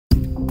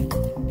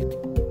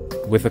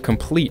With a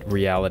complete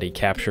reality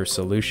capture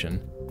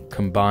solution,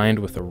 combined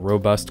with a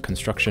robust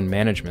construction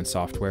management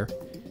software,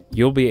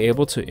 you'll be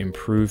able to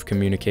improve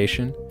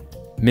communication,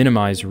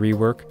 minimize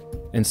rework,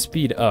 and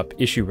speed up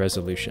issue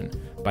resolution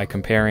by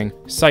comparing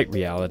site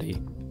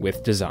reality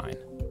with design.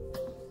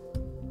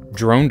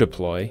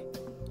 DroneDeploy,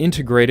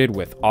 integrated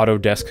with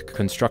Autodesk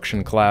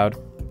Construction Cloud,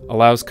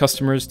 allows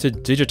customers to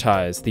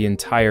digitize the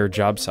entire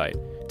job site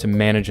to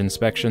manage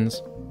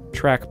inspections,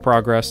 track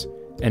progress,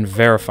 and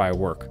verify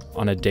work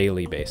on a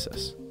daily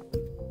basis.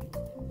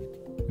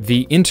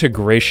 The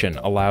integration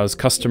allows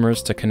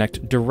customers to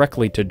connect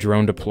directly to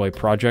DroneDeploy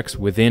projects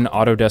within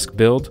Autodesk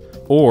Build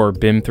or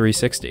BIM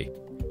 360.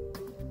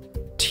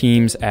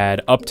 Teams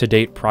add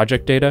up-to-date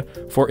project data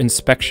for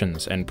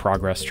inspections and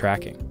progress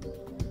tracking.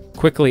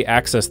 Quickly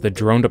access the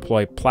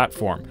DroneDeploy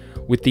platform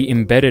with the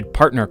embedded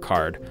partner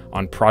card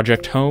on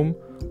Project Home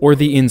or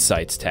the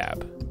Insights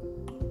tab.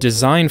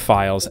 Design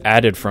files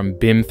added from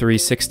BIM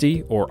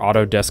 360 or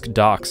Autodesk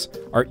Docs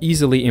are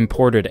easily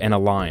imported and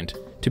aligned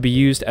to be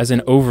used as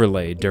an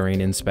overlay during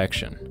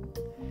inspection.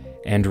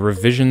 And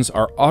revisions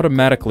are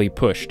automatically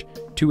pushed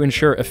to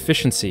ensure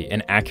efficiency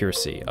and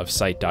accuracy of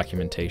site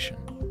documentation.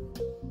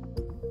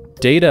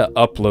 Data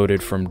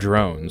uploaded from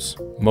drones,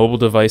 mobile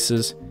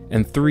devices,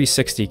 and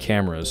 360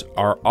 cameras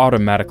are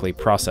automatically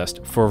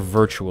processed for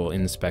virtual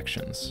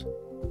inspections.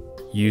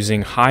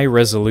 Using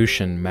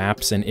high-resolution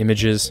maps and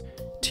images,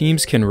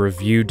 teams can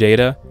review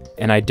data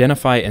and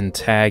identify and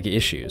tag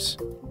issues.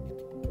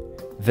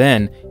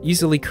 Then,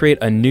 easily create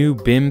a new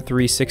BIM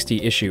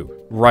 360 issue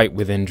right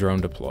within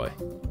DroneDeploy.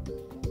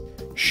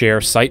 Share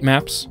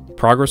sitemaps,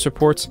 progress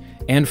reports,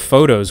 and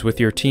photos with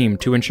your team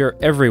to ensure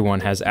everyone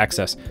has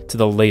access to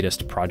the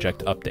latest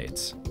project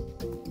updates.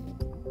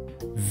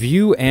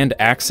 View and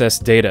access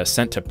data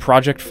sent to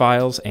project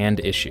files and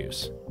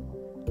issues.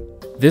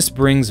 This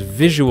brings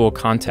visual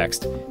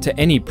context to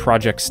any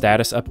project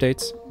status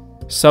updates,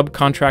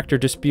 subcontractor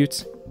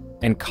disputes,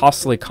 and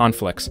costly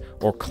conflicts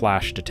or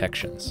clash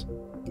detections.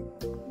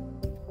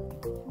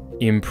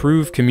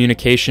 Improve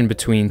communication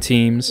between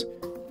teams,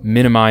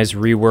 minimize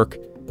rework,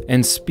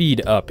 and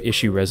speed up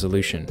issue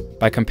resolution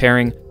by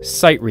comparing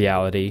site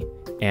reality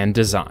and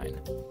design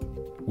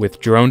with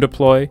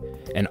DroneDeploy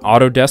and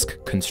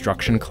Autodesk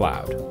Construction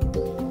Cloud.